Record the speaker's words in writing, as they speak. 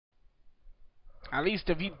At least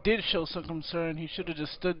if he did show some concern, he should have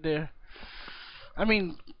just stood there. I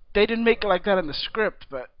mean, they didn't make it like that in the script,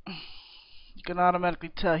 but you can automatically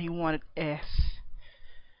tell he wanted ass.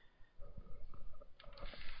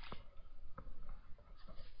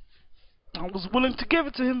 I was willing to give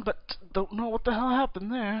it to him, but don't know what the hell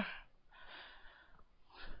happened there.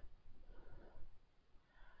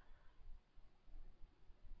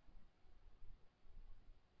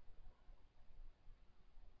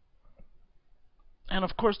 And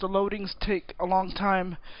of course the loadings take a long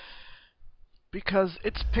time because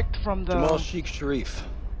it's picked from the Jamal Sheikh Sharif,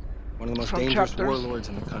 one of the most dangerous chapters. warlords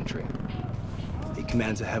in the country. He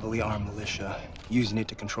commands a heavily armed militia, using it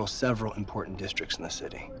to control several important districts in the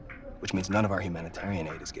city, which means none of our humanitarian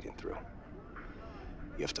aid is getting through.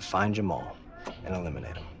 You have to find Jamal and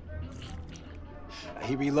eliminate him.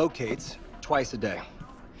 He relocates twice a day.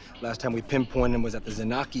 Last time we pinpointed him was at the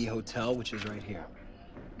Zanaki Hotel, which is right here.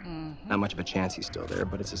 Not much of a chance he's still there,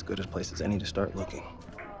 but it's as good a place as any to start looking.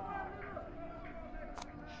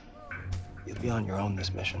 You'll be on your own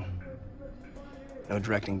this mission. No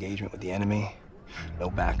direct engagement with the enemy, no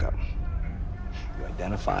backup. You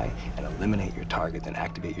identify and eliminate your target, then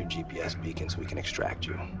activate your GPS beacon so we can extract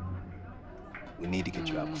you. We need to get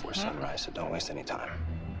you out before sunrise, so don't waste any time.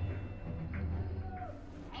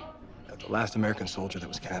 Now, the last American soldier that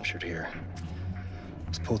was captured here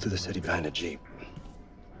was pulled through the city behind a Jeep.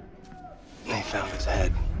 They found his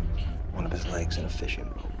head, one of his legs in a fishing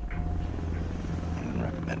boat. I wouldn't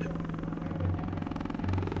recommend it.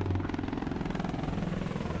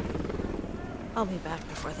 I'll be back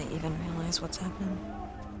before they even realize what's happened.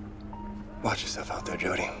 Watch yourself out there,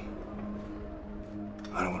 Jody.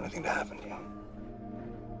 I don't want anything to happen to you.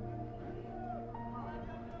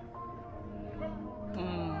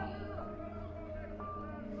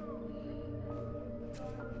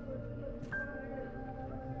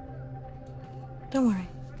 Don't worry.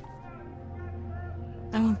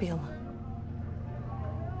 I won't be alone.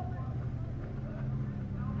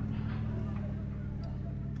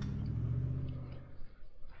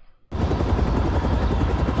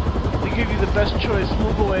 They give you the best choice,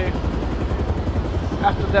 move away.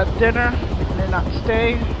 After that dinner, you did not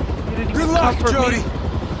stay. You didn't even comfort me.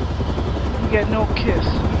 You get no kiss.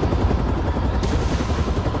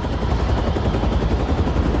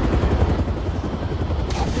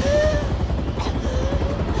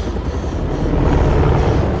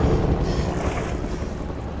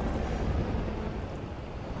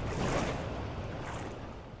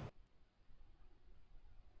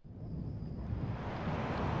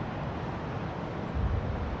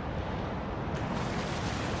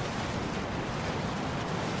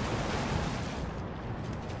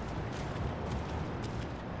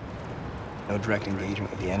 No direct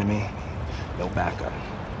engagement with the enemy, no backup.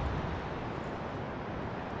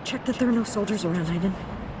 Check that there are no soldiers around, Aiden.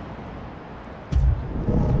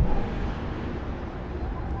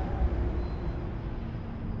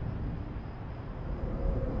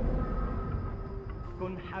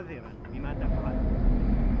 كن حذرا بما تفعل.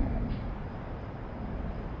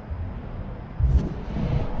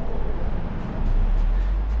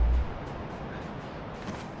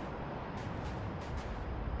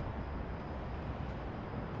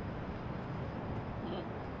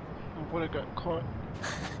 I would have got caught.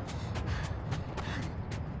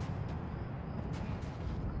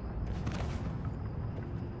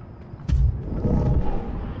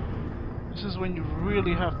 This is when you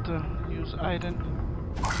really have to use Aiden.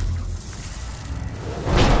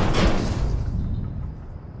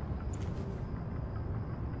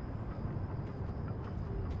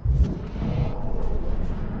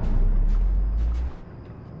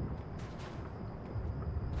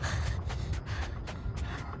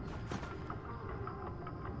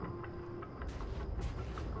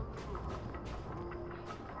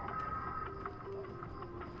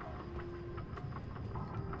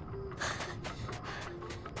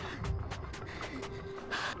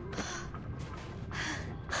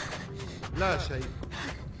 لا شيء.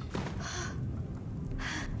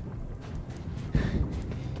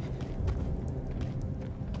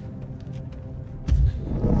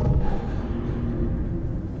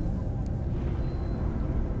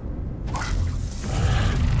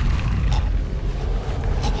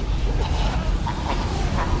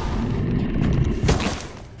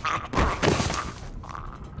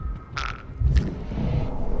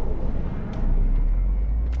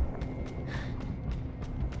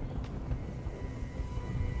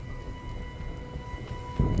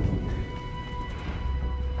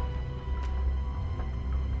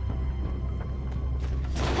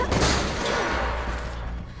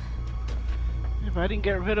 If I didn't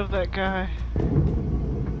get rid of that guy.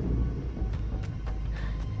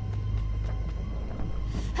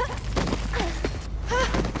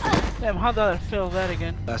 Damn, how did I fail that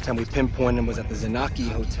again? Last time we pinpointed him was at the Zanaki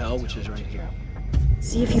Hotel, which is right here.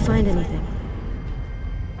 See if you find anything.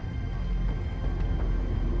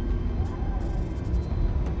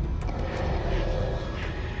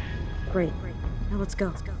 Great. Now let's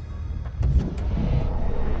go.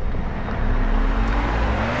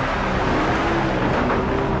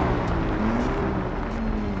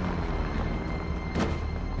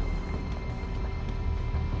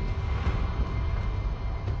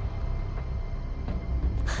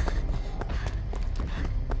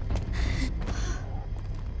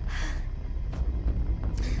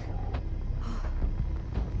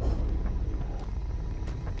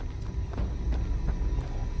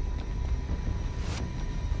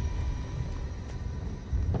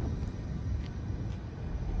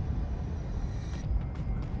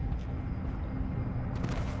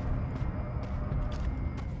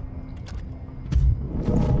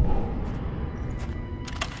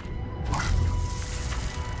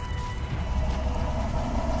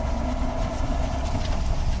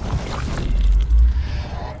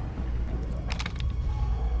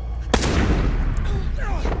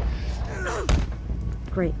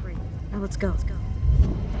 Great. Now let's go.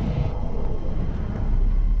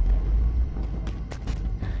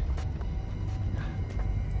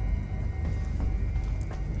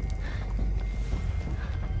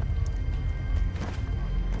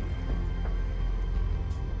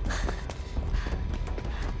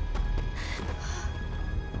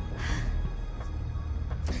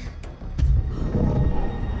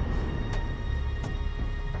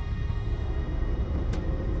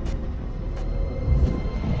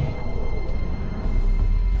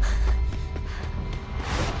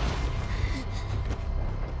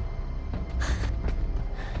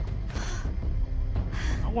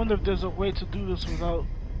 I wonder if there's a way to do this without...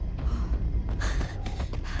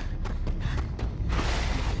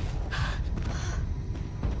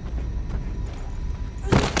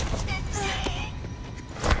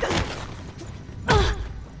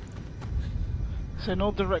 Say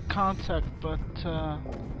no direct contact, but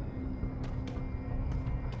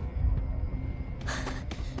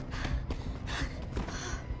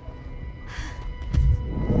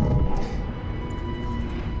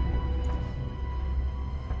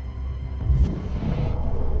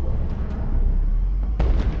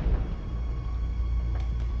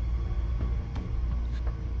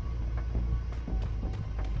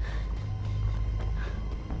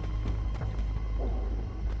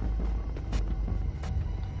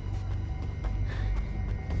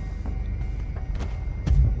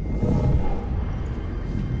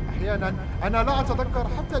أنا لا أتذكر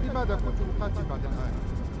حتى لماذا كنت أقاتل بعد الآن.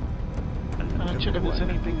 check if there's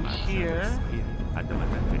anything here. عندما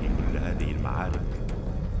تنتهي كل هذه المعارك.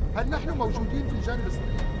 هل نحن موجودين في الجانب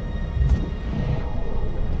الصحيح؟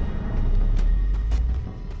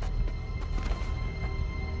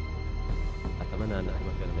 أتمنى أن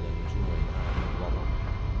أتمكن من النجوم والوضع.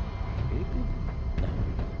 نعم،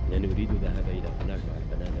 لا نريد الذهاب إلى هناك مع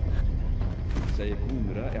البنات.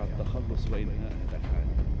 سيكون رائع التخلص وإنهاء هذا الحال.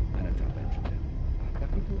 أنا تعبان جدا.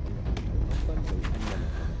 أعتقد أنه الأفضل لو أننا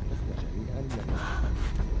تنفسنا جميعا معا.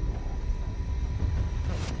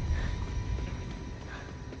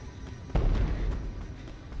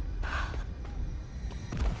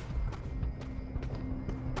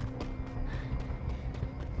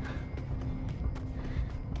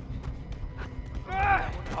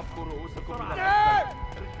 أبقوا رؤوسكم إلى الأسفل.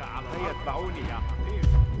 هيا اتبعوني يا حقير.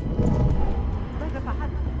 ماذا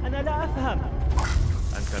فعلت؟ أنا لا أفهم.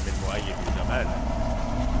 أنت من مؤيد جمال.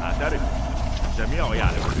 أعترف، الجميع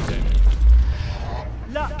يعرف بذلك.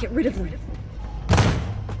 لا. Get rid of them.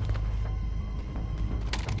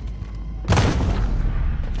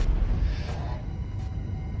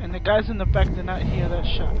 And the guys in the back did not hear that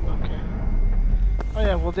shot. Okay. Oh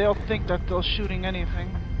yeah, well they'll think that they're shooting anything.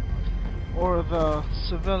 Or the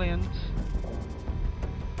civilians.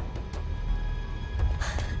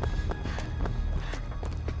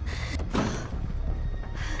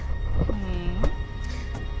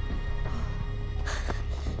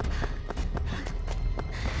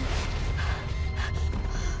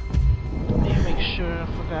 Let me make sure I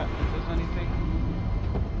forgot if there's anything.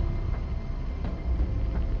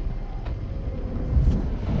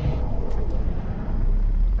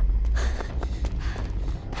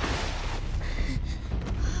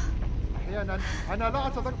 أنا لا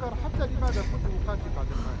أتذكر حتى لماذا كنت أقاتل بعد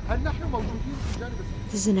الآن. هل نحن موجودين في الجانب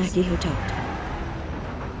الصحيح؟ The Zanaki Hotel.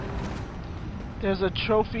 There's a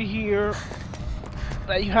trophy here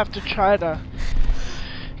that you have to try to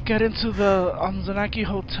get into the Zanaki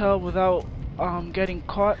Hotel without getting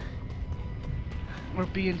caught or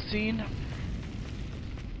being seen.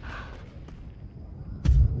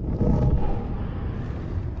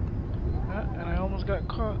 got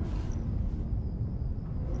caught.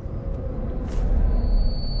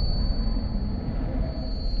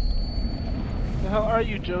 The hell are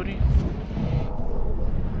you, Jody?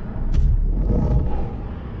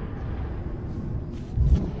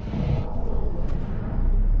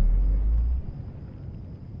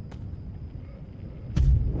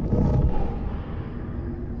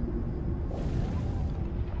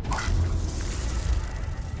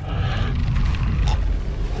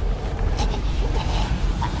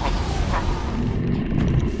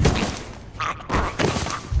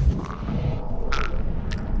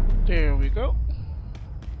 There we go.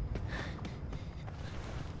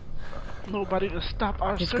 Nobody to stop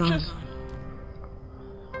our It's searches. gone.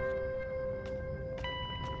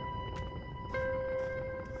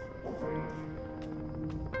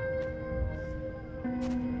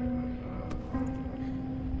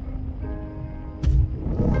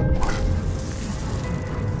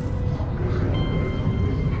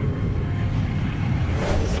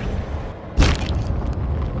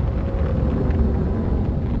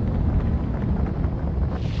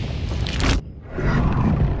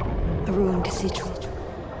 A ruined cathedral.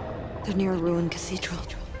 They're near a ruined cathedral.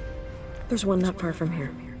 There's one not far from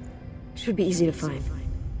here. Should be easy to find.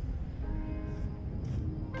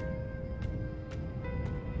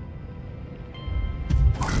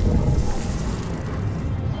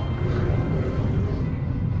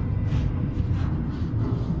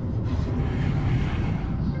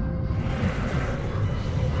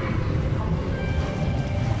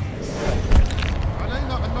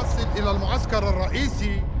 علينا أن نصل إلى المعسكر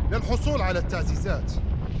الرئيسي للحصول على التعزيزات.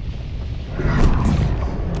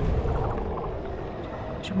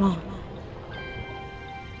 Jamal.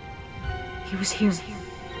 He was here.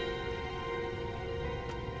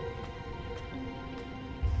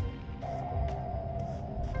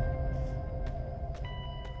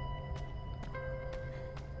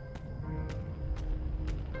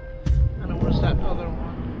 And where's that other one?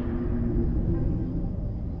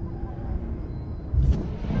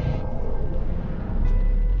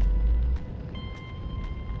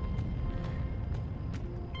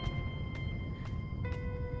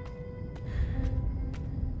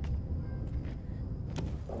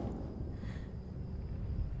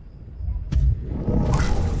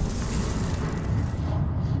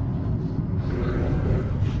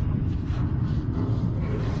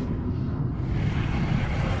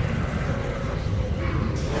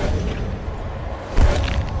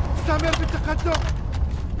 استمر بالتقدم.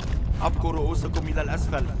 أبقوا رؤوسكم إلى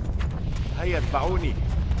الأسفل. هيا اتبعوني.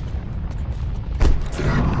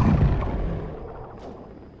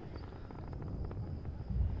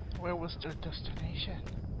 Where was their destination?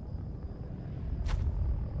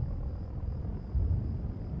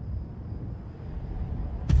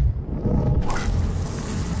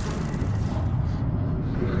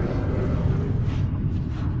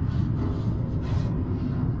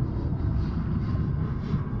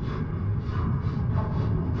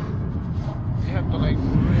 You have to like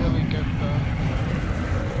really get the.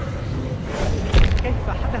 كيف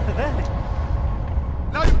حدث ذلك؟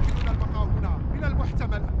 لا يمكننا البقاء هنا من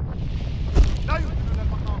المحتمل. لا يمكننا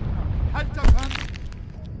البقاء هنا. هل تفهم؟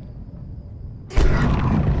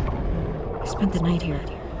 I spent the night here.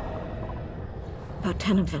 About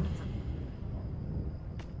 10 of them.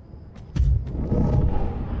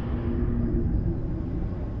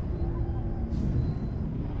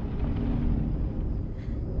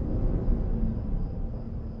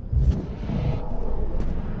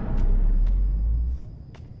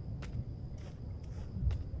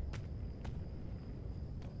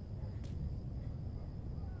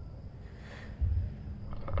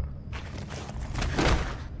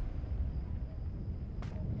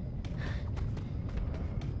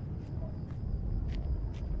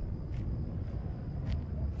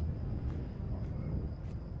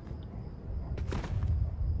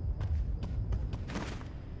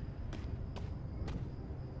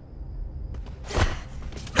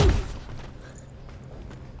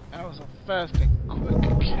 That was a fast and quick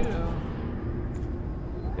kill.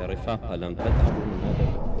 يا رفاق لم تتعبوا من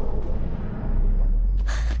هذا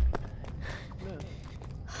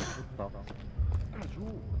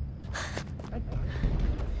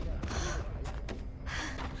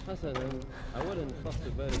حسنا، أولا خص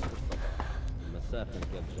بارد في الصباح، ثم ساخن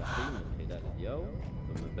كالجحيم من خلال اليوم،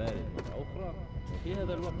 ثم بارد مرة أخرى، وفي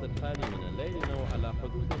هذا الوقت الحالي من الليل نوع على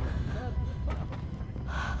حدود لا تتصرف.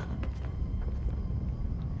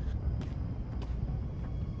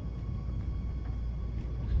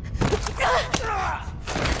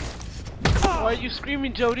 Why are you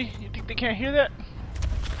screaming, Jody? You think they can't hear that?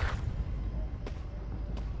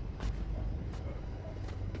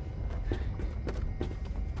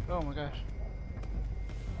 Oh my gosh.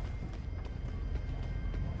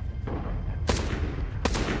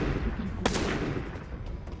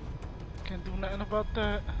 Can't do nothing about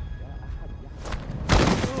that.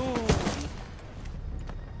 Ooh.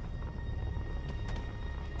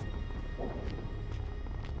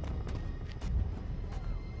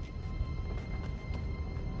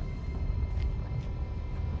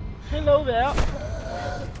 Hello there.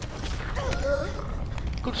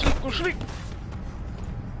 Go to sleep, go to sleep.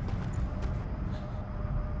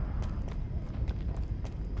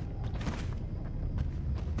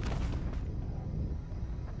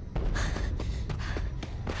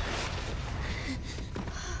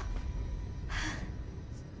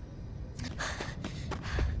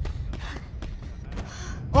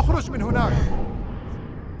 اخرج من هناك.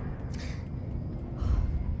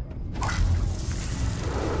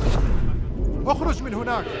 اخرج من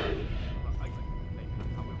هناك.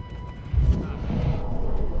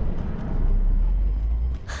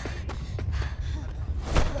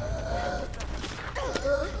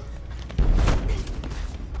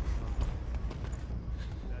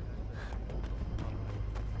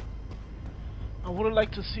 I would have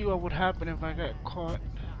liked to see what would happen if I got caught.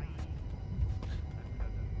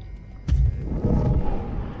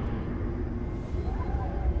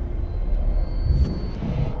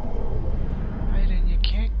 Aiden, you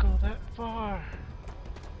can't go that far.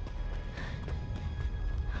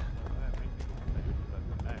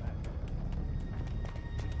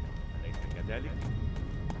 أليس كذلك؟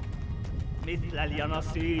 مثل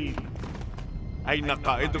اليانصيب. أين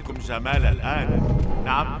قائدكم جمال الآن؟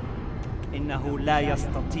 نعم. إنه لا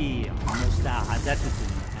يستطيع مساعدتكم.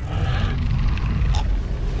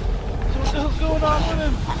 So what the hell's going on with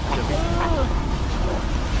him?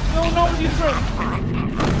 What's going on with you, friend?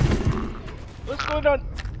 What's going on?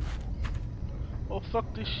 Oh, fuck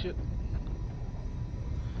this shit.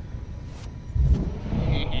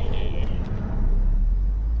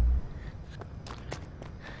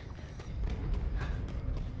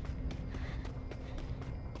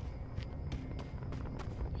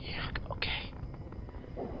 Yeah, okay.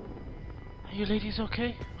 Are you ladies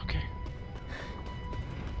okay? Okay.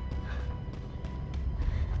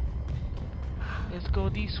 Let's go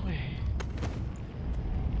this way.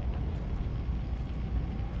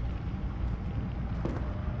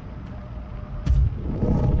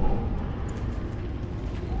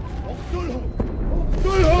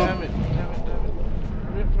 Damn it, damn it, damn it.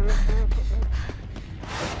 Hurry up, hurry up, hurry up, hurry up.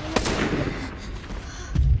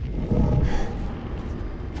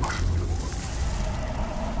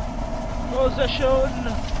 Possession!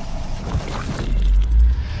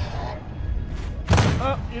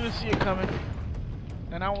 Oh, you didn't see it coming.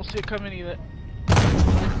 And I won't see it coming either.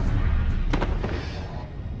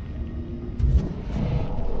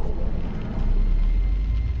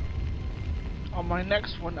 On my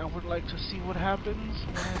next one, I would like to see what happens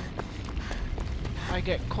when I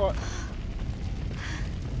get caught.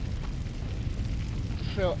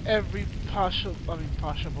 Fail every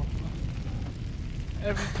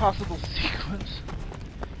every possible sequence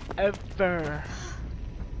ever,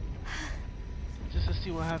 just to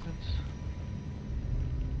see what happens.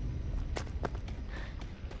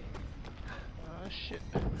 Oh shit.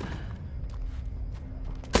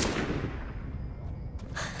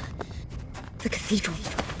 The cathedral.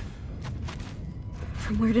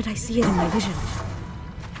 From where did I see it in my vision?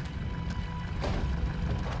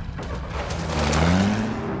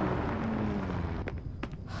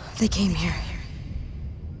 They came here.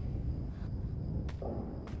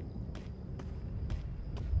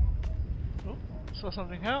 Oh, saw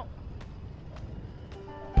something out.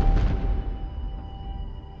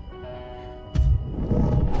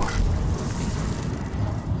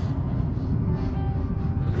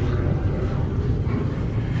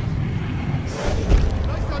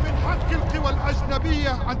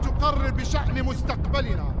 الأجنبية أن تقرر بشأن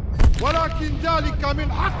مستقبلنا، ولكن ذلك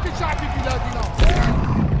من حق شعب بلادنا.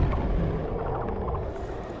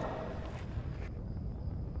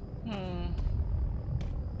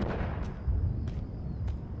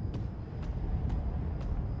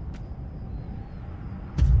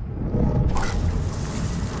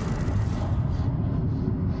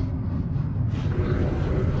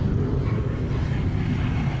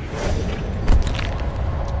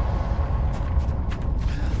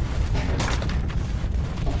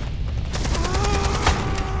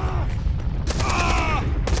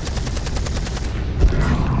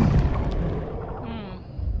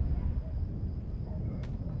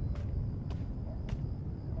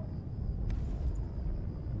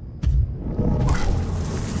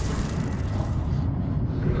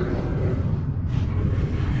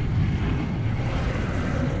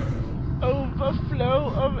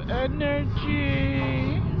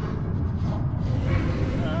 energy.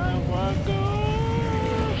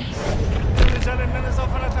 الرجال إننا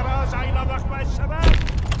سوف نتراجع إلى ضخم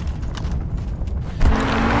الشباب.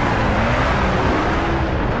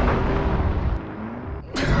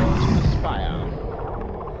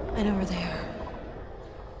 I know where they are.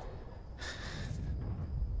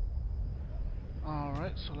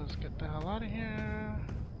 Alright, so let's get the hell out of here.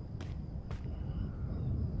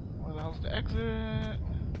 Where the hell's the exit?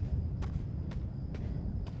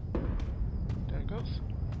 There it goes.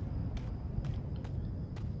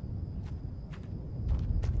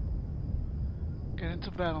 Get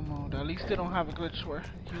into battle mode. At least they don't have a glitch where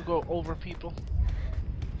you go over people.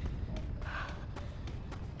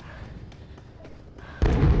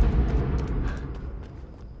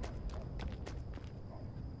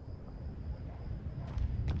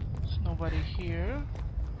 There's nobody here.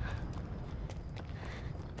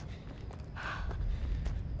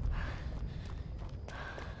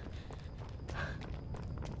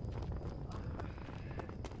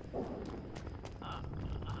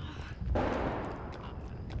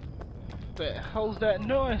 The hell's that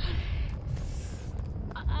noise?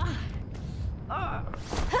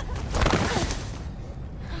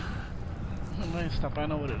 Let me stop, I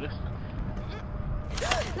know what it is.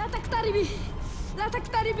 لا تقتربي لا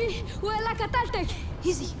تقتربي وإلا قتلتك.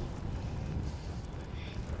 Easy.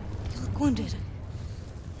 You look wounded.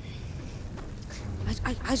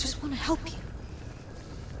 I just want to help you.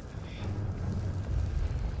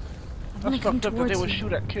 That's fucked up that they would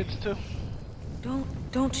shoot at kids too.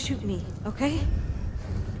 Don't shoot me, okay?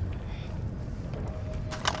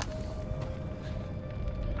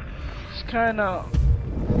 It's kinda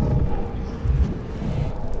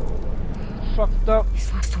fucked up.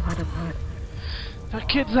 He's lost a lot of blood. The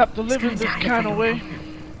kids have to live in this kind of way.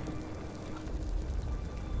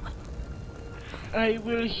 I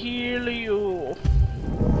will heal you.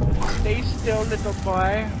 Stay still, little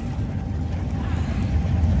boy.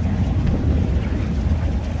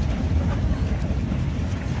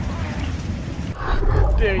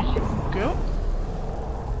 There you go.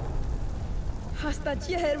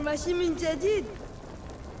 حستتشهر ماشي من جديد.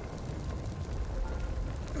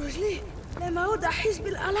 رجلي لم أعود أحس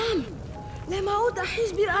بالآلام. لم أعود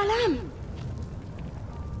أحس بالآلام.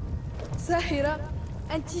 ساحرة،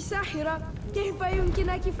 أنت ساحرة. كيف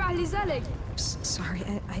يمكنك فعل ذلك؟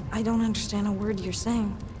 Sorry, I don't understand a word you're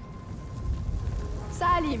saying.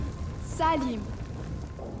 سالم. سالم.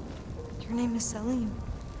 Your name is Salim.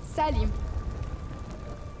 سالم.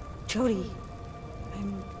 Jody.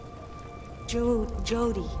 I'm Jody.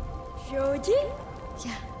 Jody?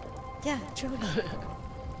 Yeah, Jody.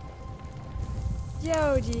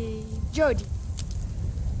 Jody.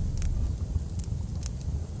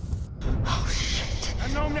 Oh shit.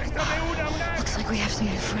 Looks like we have some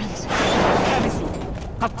new friends.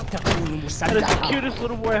 That is the cutest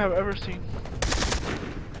little boy I've ever seen.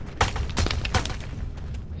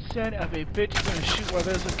 Son of a bitch, you're gonna shoot while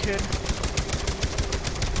there's a kid.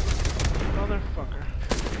 Motherfucker.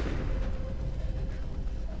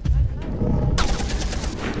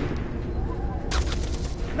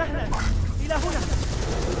 مهلا إلى هنا.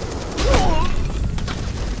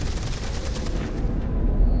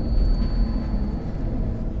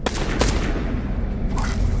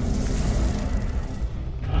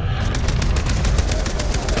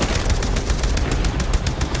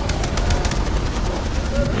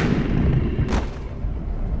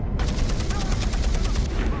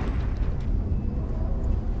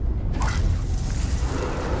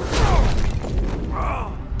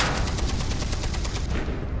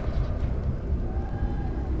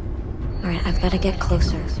 Alright, I've got to get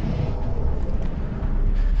closer.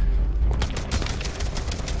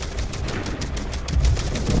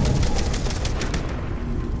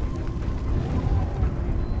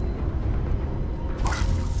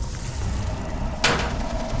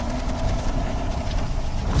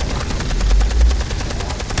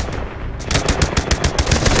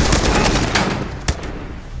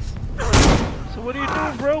 So what are you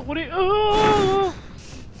doing, bro? What are you... Oh!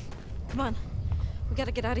 Come on. We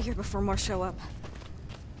gotta get out of here before more show up.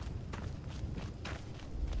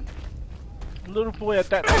 Little boy at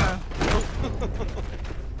that time.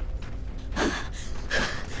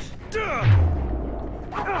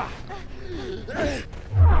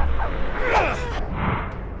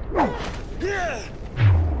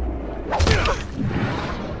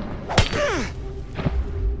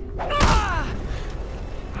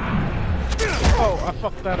 Oh, I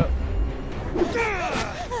fucked that up.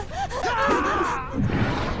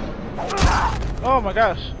 Oh my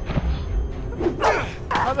gosh.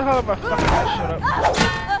 How the hell am I fucking that shit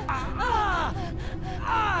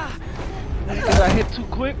up? hit too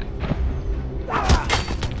quick.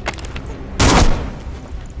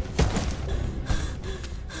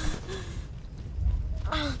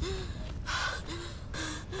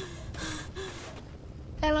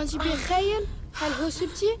 Elan je بخير؟ هل هو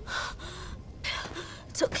سبتي؟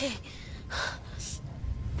 It's okay.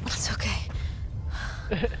 It's okay.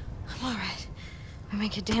 I'm alright. We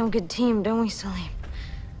make a damn good team, don't we, Salim?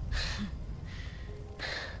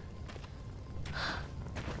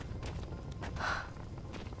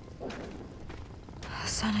 The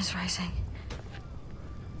sun is rising.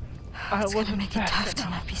 It's gonna make it tough to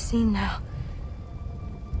not be seen now.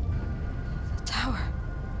 The tower.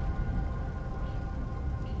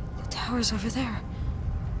 The tower's over there.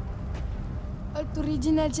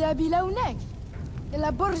 تريدين الذهاب إلى هناك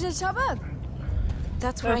إلى برج الشباب.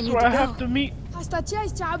 That's where I need where I to have go. to meet.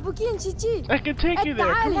 I can take you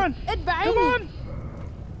there. Come on. Come on.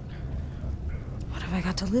 What have I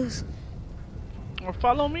got to lose? Or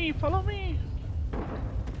follow me. Follow me.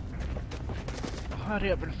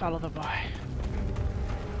 Hurry up and follow the boy.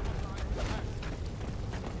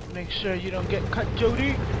 Make sure you don't get cut,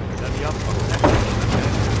 Jody.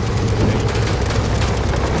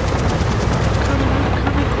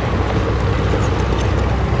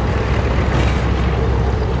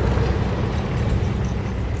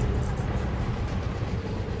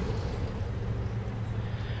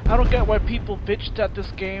 I don't get why people bitched at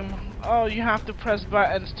this game. Oh, you have to press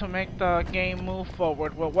buttons to make the game move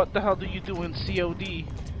forward. Well, what the hell do you do in COD?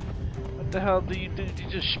 What the hell do? You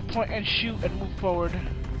just point and shoot and move forward.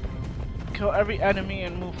 Kill every enemy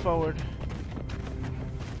and move forward.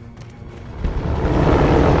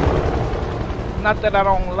 Not that I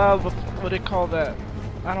don't love what they call that.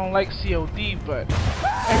 I don't like COD, but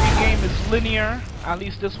every game is linear. At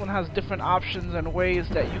least this one has different options and ways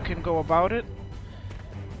that you can go about it.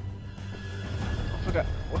 I forgot.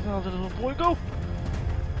 Where the hell did the little boy go?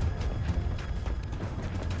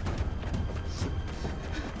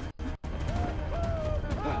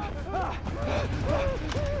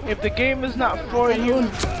 If the game is not for you,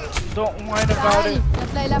 don't whine about it.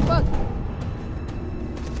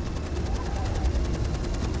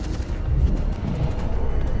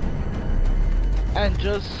 And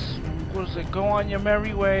just, what is it, go on your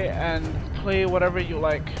merry way and play whatever you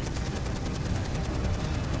like.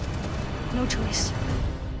 No choice.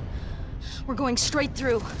 We're going straight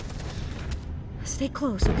through. Stay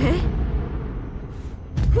close, okay?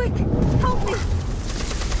 Quick! Help me!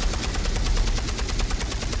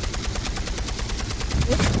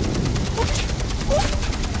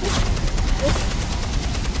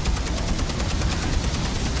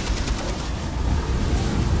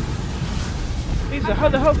 Lisa, how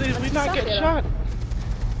the hell did we not get shot?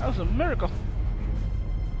 That was a miracle.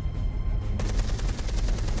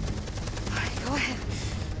 Go ahead.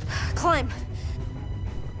 Climb.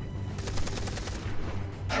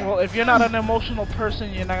 Well, if you're not an emotional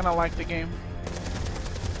person, you're not gonna like the game.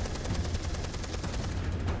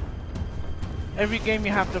 Every game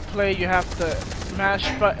you have to play, you have to mash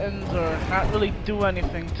buttons or not really do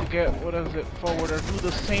anything to get, what is it, forward, or do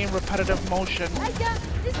the same repetitive motion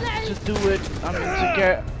to do it, to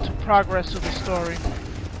get to progress of the story.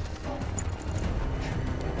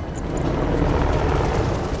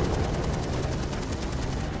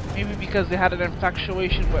 Maybe because they had an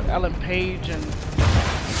infatuation with Ellen Page and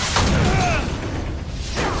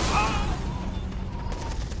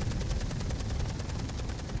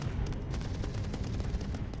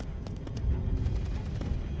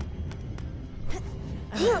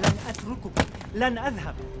لن أتركك لن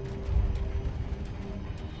أذهب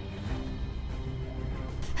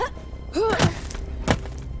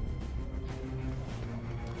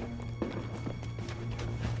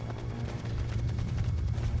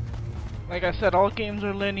like I said, all games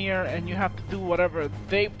are linear and you have to do whatever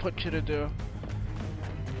they put you to do.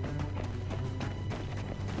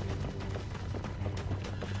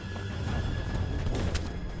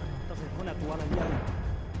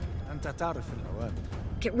 أنت تعرف الأوامر.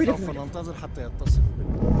 Get rid of سوف him. ننتظر حتى يتصل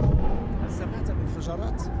بنا. هل سمعت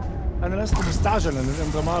بالانفجارات؟ أنا لست مستعجلا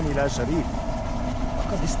للانضمام إلى شريف.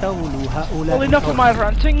 قد استولوا هؤلاء Well, enough of my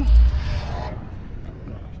ranting.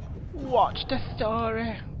 Watch the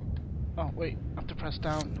story. Oh wait, I have to press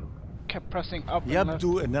down. Kept pressing up.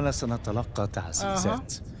 يبدو أننا سنتلقى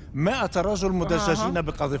تعزيزات. 100 رجل مدججين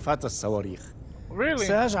بقاذفات الصواريخ. Really?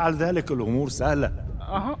 سيجعل ذلك الأمور سهلة.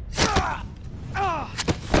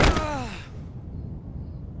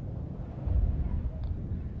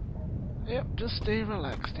 Yep, just stay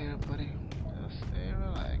relaxed here, buddy. Just stay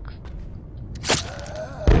relaxed.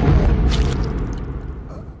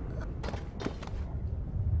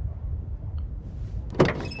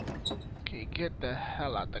 Okay, get the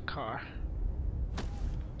hell out the car.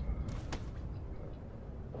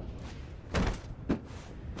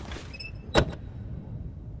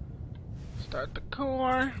 Start the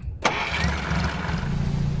car.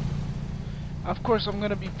 Of course, I'm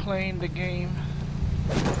gonna be playing the game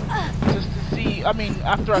just to see. I mean,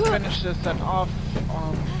 after I finish this and off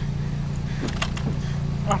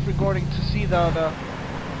recording, to see the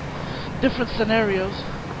different scenarios.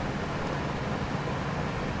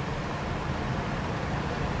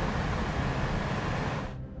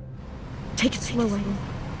 Take it slow, Aiden.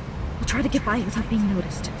 We'll try to get by without being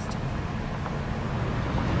noticed.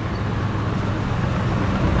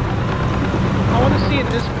 I want to see in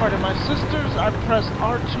this part of my sisters, I pressed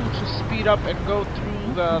R2 to speed up and go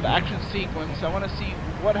through the action sequence. I want to see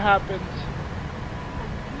what happens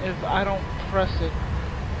if I don't press it.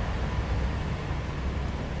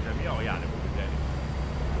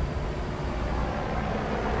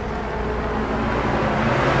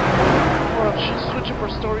 Or if she switch up her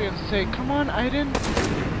story and say, "Come on, Aiden."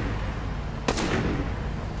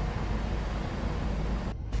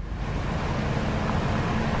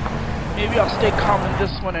 Maybe I'll stay calm in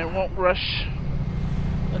this one and won't rush.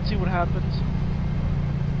 Let's see what happens.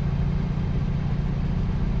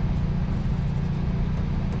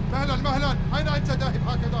 مهلا مهلا، أين أنت ذاهب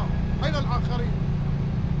هكذا؟ أين الآخرين؟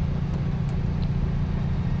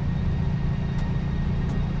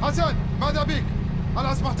 حسن، ماذا بك؟ هل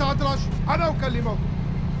أصبحت أدرج؟ أنا أكلمك.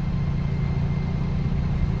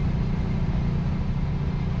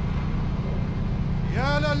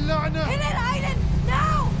 يا للعنة! Hit it, Aiden!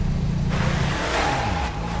 Now!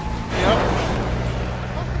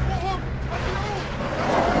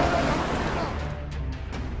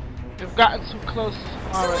 They've gotten too close.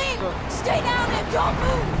 Alright, so Stay down and don't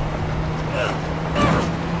move!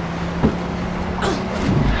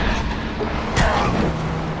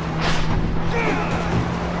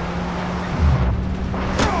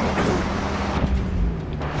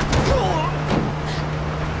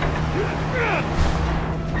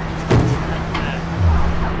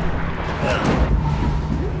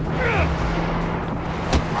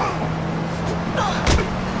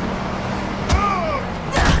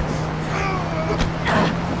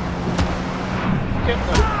 get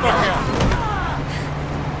the fuck out.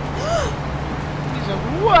 He's like,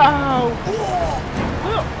 wow!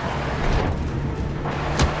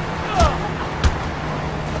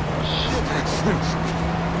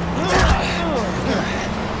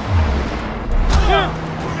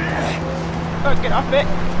 Oh, get off it!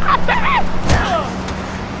 Off it!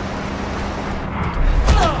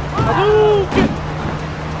 Hadouken!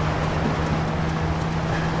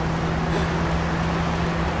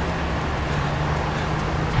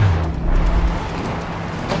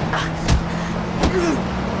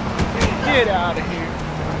 Get out of here!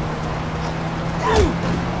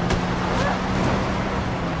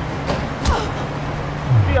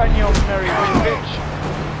 Be on your merry way, bitch!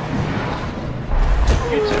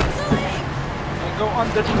 You too! And go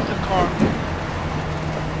underneath the car.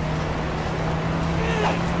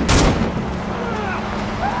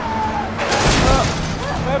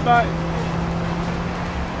 Bye bye.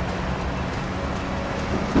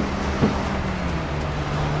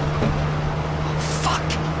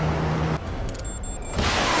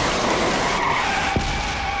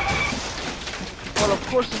 Well, of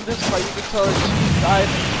course, in this part, you can tell that she died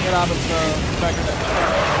and get out of the back of that truck.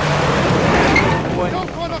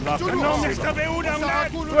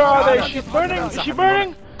 Where are they? She's burning? Is she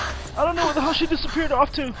burning? I don't know where the hell she disappeared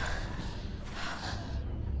off to.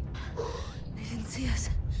 They didn't see us.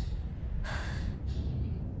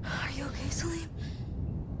 Are you okay, Salim?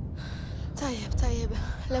 طيب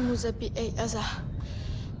لم يصب بي أي أذى.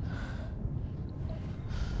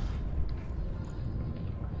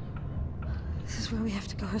 This is where we have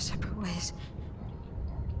to go our separate ways.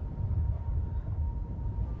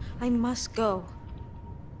 I must go.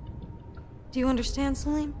 Do you understand,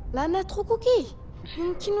 Salim? لا نتركك.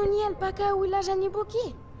 يمكنني البقاء إلى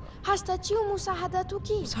جانبك. أستطيع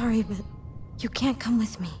مساعدتك. I'm sorry, but you can't come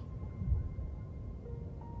with me.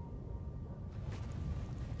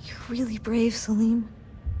 You're really brave, Salim.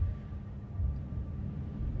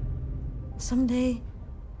 Someday,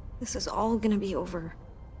 this is all gonna be over.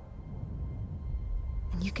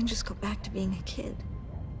 And you can just go back to being a kid.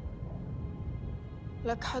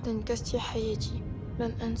 لك حد انقذت حياتي.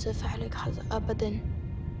 لن أنسى فعلك هذا أبداً.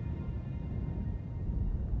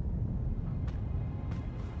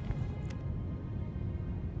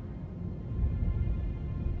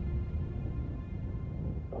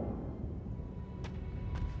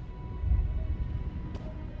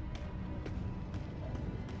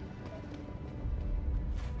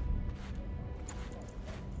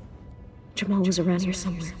 Jamal was around here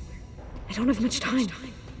somewhere. I don't have much time.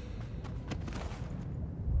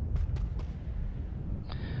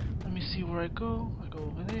 Let me see where I go. I go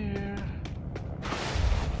over there.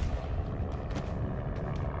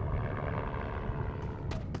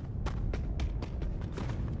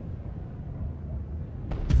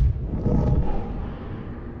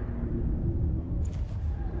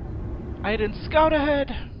 I didn't scout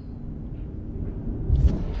ahead.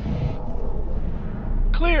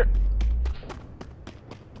 Clear.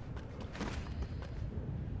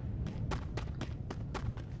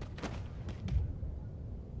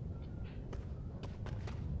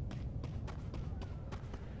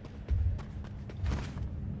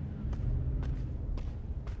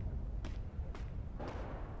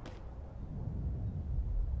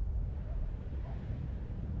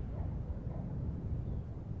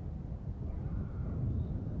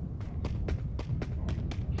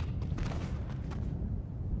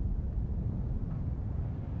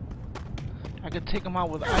 I could take him out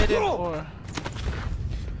with Aiden or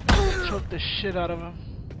choke the shit out of him.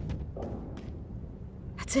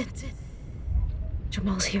 That's it.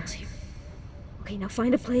 Jamal's here. Okay, now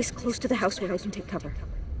find a place close to the house where I can take cover.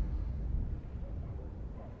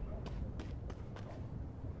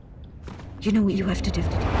 You know what you have to do.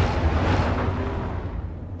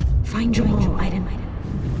 Find Jamal, Aiden.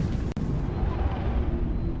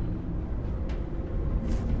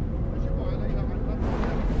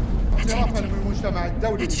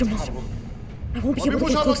 That's Jamal. I won't be able to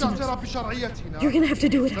get close enough. You're gonna have to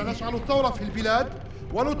do it. سنشعل الثورة في البلاد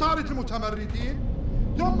ونطارد المتمردين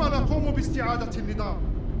ثم نقوم باستعادة النظام.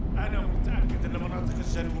 أنا متأكد أن المناطق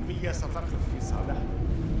الجنوبية ستقف في صالحنا.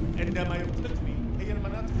 عندما يقلقني هي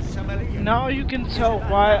المناطق الشمالية. Now you can tell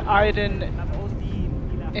why Aiden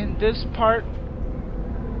in this part.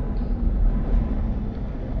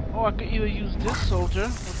 Oh, I could either use this soldier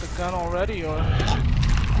with the gun already or.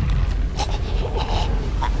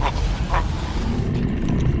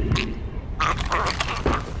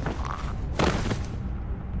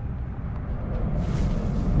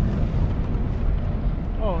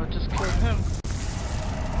 Oh, I just killed him.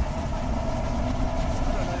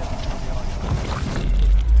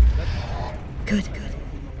 Good.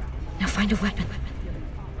 Now find a weapon.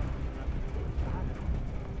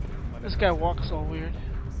 This guy walks all weird.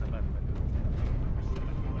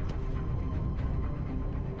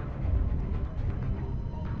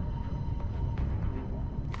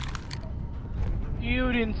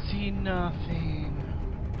 You didn't see nothing.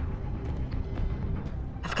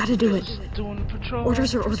 I've got to do it. Just doing patrol.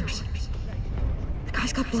 Orders are orders. The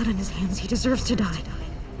guy's got blood on his hands. He deserves to die.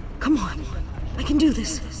 Come on. I can do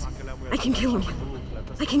this. I can kill him.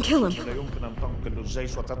 I can kill him. لا يمكن أن تنقل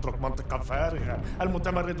الجيش وتترك منطقة فارغة.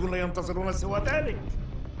 المتمردون لا ينتظرون سوى ذلك.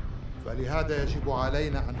 فلهذا يجب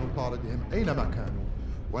علينا أن نطاردهم أينما كانوا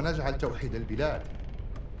ونجعل توحيد البلاد.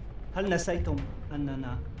 هل نسيتم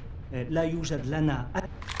أننا لا يوجد لنا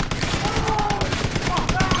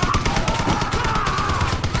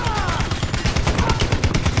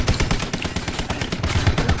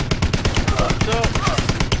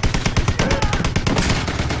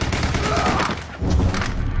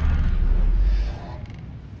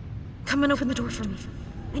Come and open the door for me.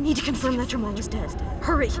 I need to confirm that Jamal is dead.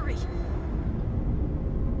 Hurry!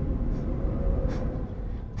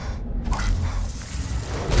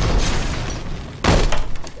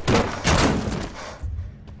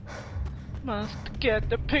 Must get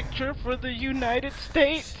the picture for the United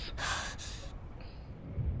States.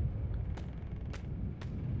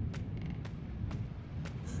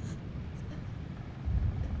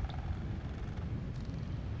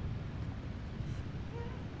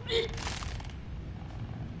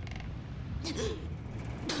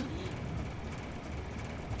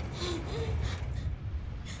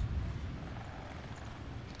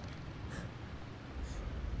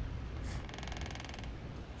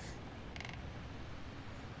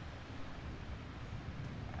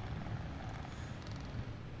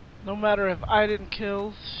 No matter if Aiden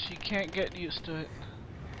kills, she can't get used to it.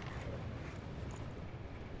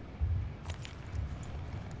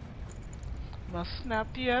 Must snap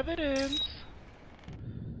the evidence.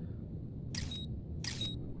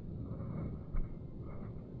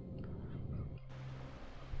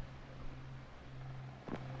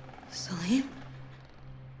 Salim?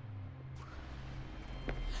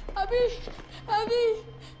 أبي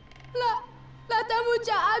لا تموت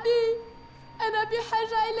يا أبي أنا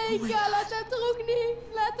بحاجة إليك لا تتركني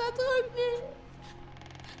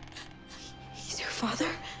He's your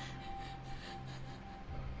father?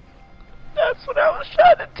 That's what I was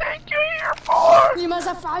trying to take you here for!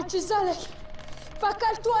 لماذا فعلت ذلك؟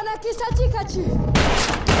 فكرت أنك ستكتي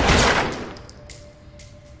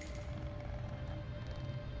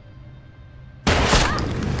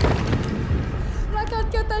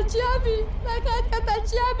كتبتش يا أبي، لك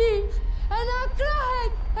كتبتش يا أبي. أنا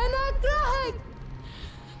أكرهك، أنا أكرهك.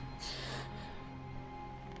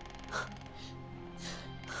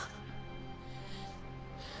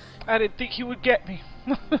 I didn't think he would get me.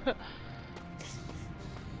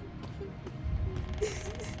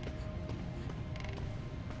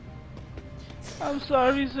 I'm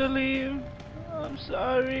sorry, Salim. I'm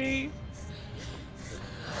sorry.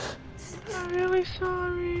 I'm really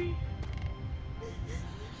sorry.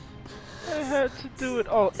 I had to do it.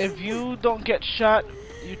 Oh, if you don't get shot,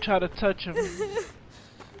 you try to touch him.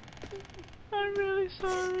 I'm really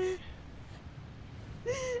sorry.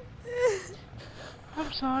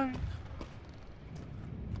 I'm sorry.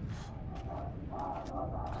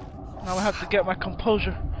 Now I have to get my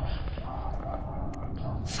composure.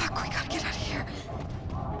 Fuck, we gotta get out of here.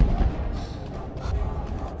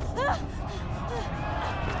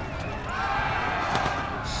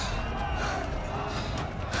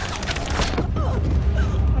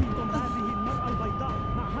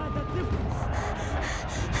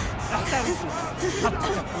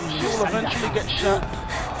 She will eventually get shot.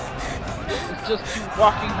 It's just you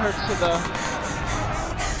walking her to the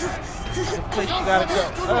place she gotta go.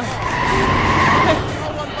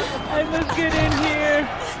 I must get in here.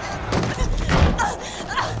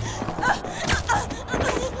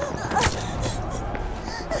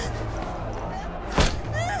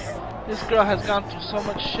 This girl has gone through so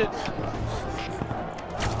much shit.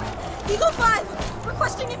 Eagle 5,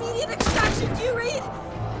 requesting immediate extraction. Do you read?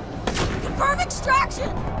 Confirm extraction.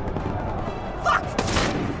 Fuck!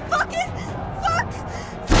 Fuck it! Fuck!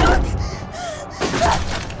 Fuck!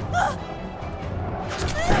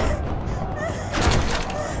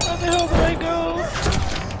 Where the hell do I go?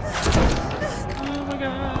 Oh my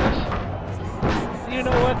gosh. You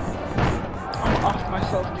know what? I'm off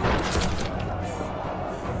myself, dude.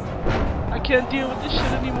 I can't deal with this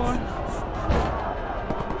shit anymore.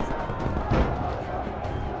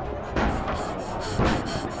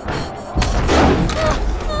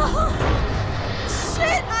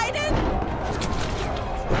 Shit, Aiden!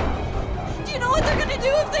 Do you know what they're gonna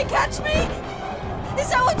do if they catch me? Is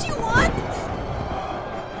that what you want?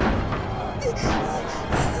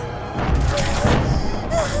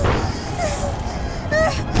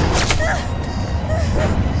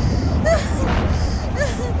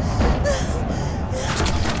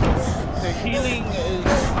 The healing is...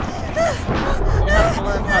 You have to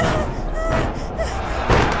learn how to...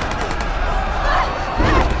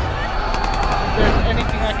 If there's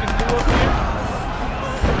anything I can do up here...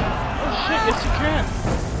 Oh shit, yes you can!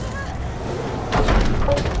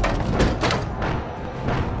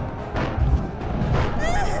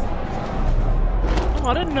 Oh, I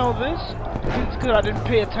didn't know this. It's because I didn't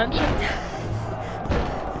pay attention.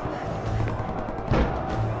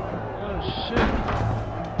 Oh shit.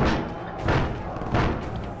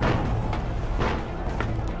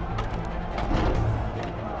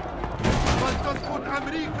 فلتسقط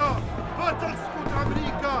أمريكا فتسقط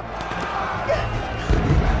أمريكا.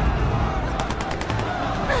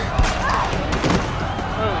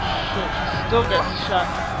 Oh shit, she still gets shot.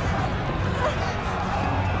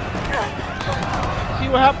 See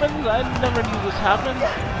what happens? I never knew this happened.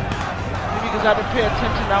 Maybe because I didn't pay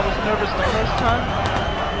attention, I was nervous the first time.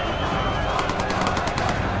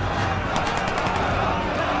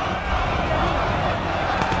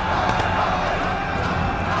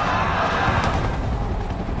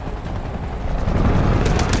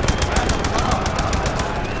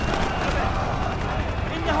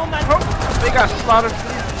 Oh, they got slaughtered.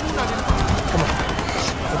 Come on.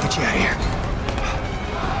 We'll get you out of here.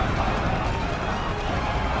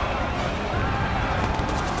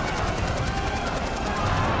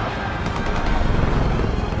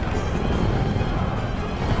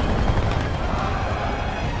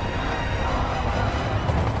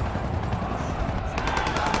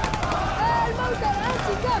 الموتى الآن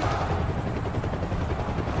في الدم.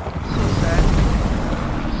 So sad.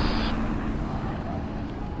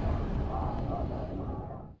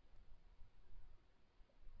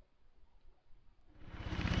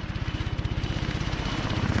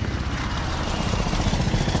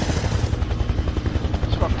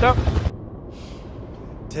 It's fucked up.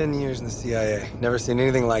 10 years in the CIA. Never seen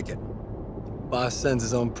anything like it. Boss sends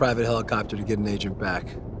his own private helicopter to get an agent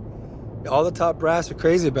back. All the top brass are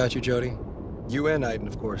crazy about you, Jody. You and Aiden,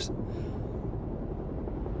 of course.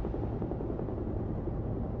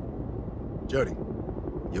 Jody,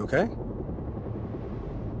 you okay?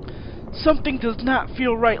 Something does not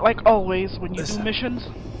feel right, like always, when you do Listen. missions.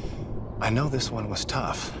 I know this one was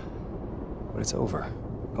tough, but it's over.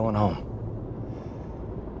 Going home.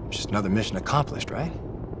 Just another mission accomplished, right?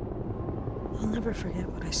 I'll never forget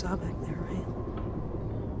what I saw back there, right?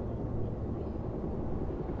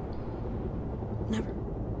 Never.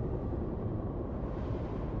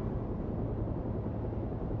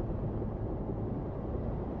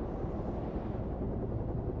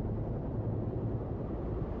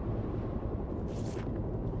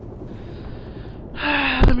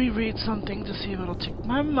 Let me read something to see if it'll take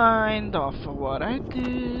my mind off of what I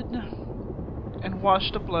did and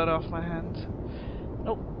wash the blood off my hands.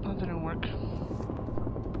 Nope, that didn't work.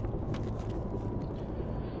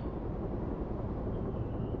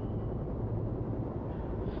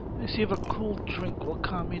 Let me see if a cool drink will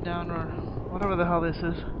calm me down or whatever the hell this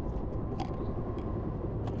is.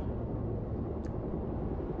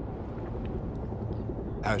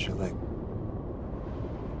 How's your leg?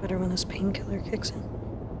 Better when this painkiller kicks in.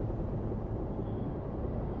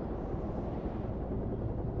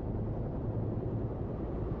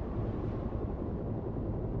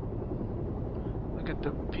 Look at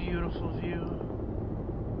the beautiful view.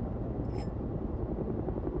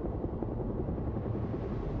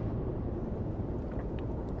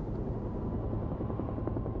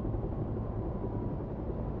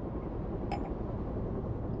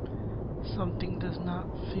 Something does not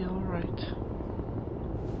feel right.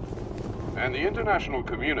 And the international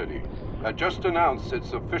community had just announced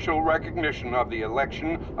its official recognition of the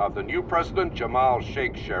election of the new president, Jamal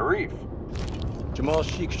Sheikh Sharif. Jamal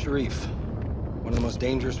Sheikh Sharif, one of the most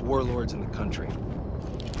dangerous warlords in the country.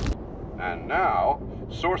 And now,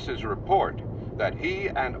 sources report that he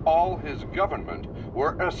and all his government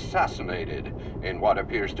were assassinated in what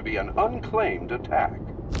appears to be an unclaimed attack.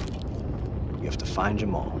 You have to find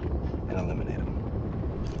Jamal and eliminate him.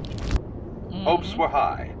 Hopes were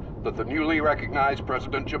high that the newly recognized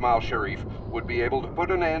President Jamal Sharif would be able to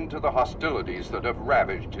put an end to the hostilities that have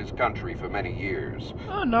ravaged his country for many years.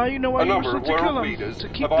 Oh, now you know why a number of world leaders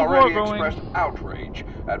have already expressed outrage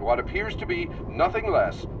at what appears to be nothing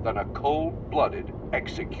less than a cold-blooded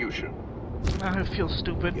execution. I feel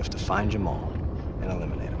stupid. You have to find Jamal and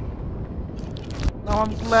eliminate him. No,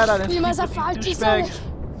 I'm glad I didn't see the douchebag.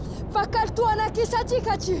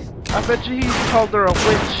 I bet you he called her a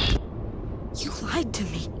witch. You lied to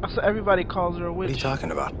me. I said everybody calls her a witch. What are you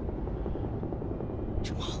talking about?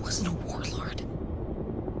 Jamal wasn't a warlord.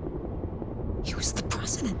 He was the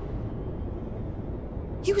president.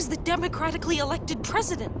 He was the democratically elected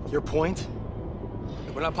president. Your point?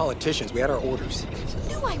 We're not politicians. We had our orders.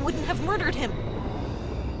 You knew I wouldn't have murdered him.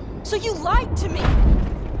 So you lied to me.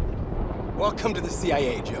 Welcome to the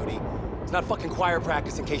CIA, Jody. It's not fucking choir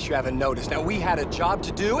practice in case you haven't noticed. Now, we had a job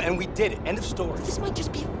to do, and we did it. End of story. This might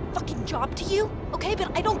just be a fucking job to you, okay?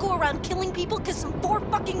 But I don't go around killing people because some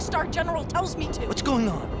 4-fucking-star general tells me to. What's going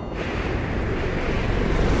on?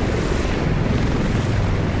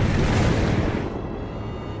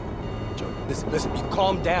 Jody, listen, you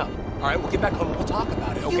calm down. All right, we'll get back home and we'll talk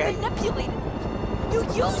about it, okay? You manipulated me. You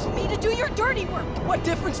used me to do your dirty work. What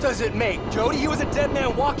difference does it make, Jody? He was a dead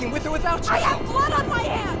man walking with or without you. I have blood on my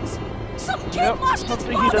hands. Some kid lost his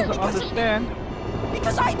something father he doesn't understand.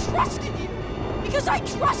 Because I trusted you. Because I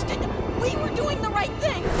trusted we were doing the right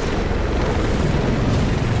thing.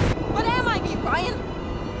 What am I, me, Ryan?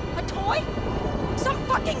 A toy? Some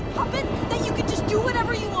fucking puppet that you can just do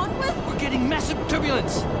whatever you want with? We're getting massive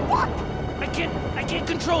turbulence. Fuck! I can't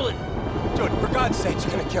control it. Jody, for God's sake,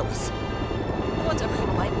 you're gonna kill us. No one's ever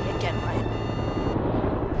gonna like me again, Ryan.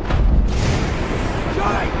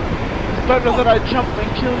 Jody! It's better that I jump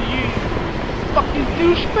and kill you, fucking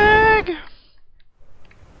douchebag!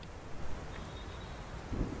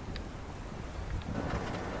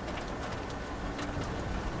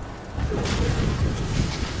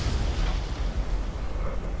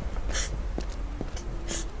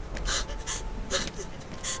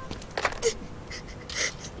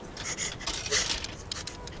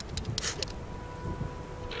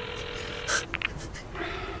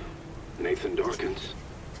 Nathan Dawkins.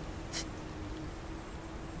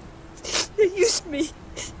 They used me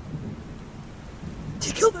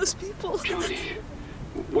to kill those people. Jody,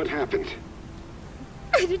 what happened?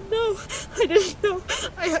 I didn't know.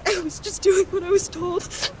 I was just doing what I was told.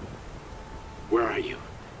 Where are you?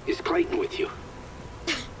 Is Clayton with you?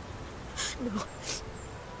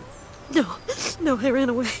 No, I ran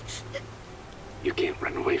away. You can't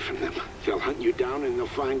run away from them. They'll hunt you down and they'll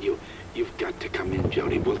find you. You've got to come in,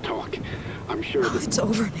 Jody. We'll talk. I'm sure that... It's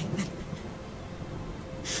over, Nathan.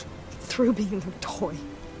 Through being their toy.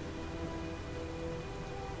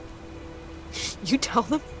 You tell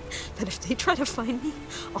them that if they try to find me,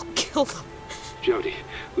 I'll kill them. Jody,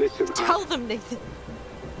 listen, Tell them, Nathan.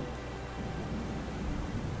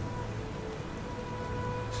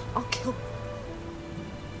 I'll kill them.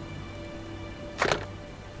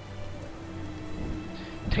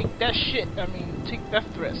 take that shit, I mean, take that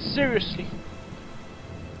threat seriously.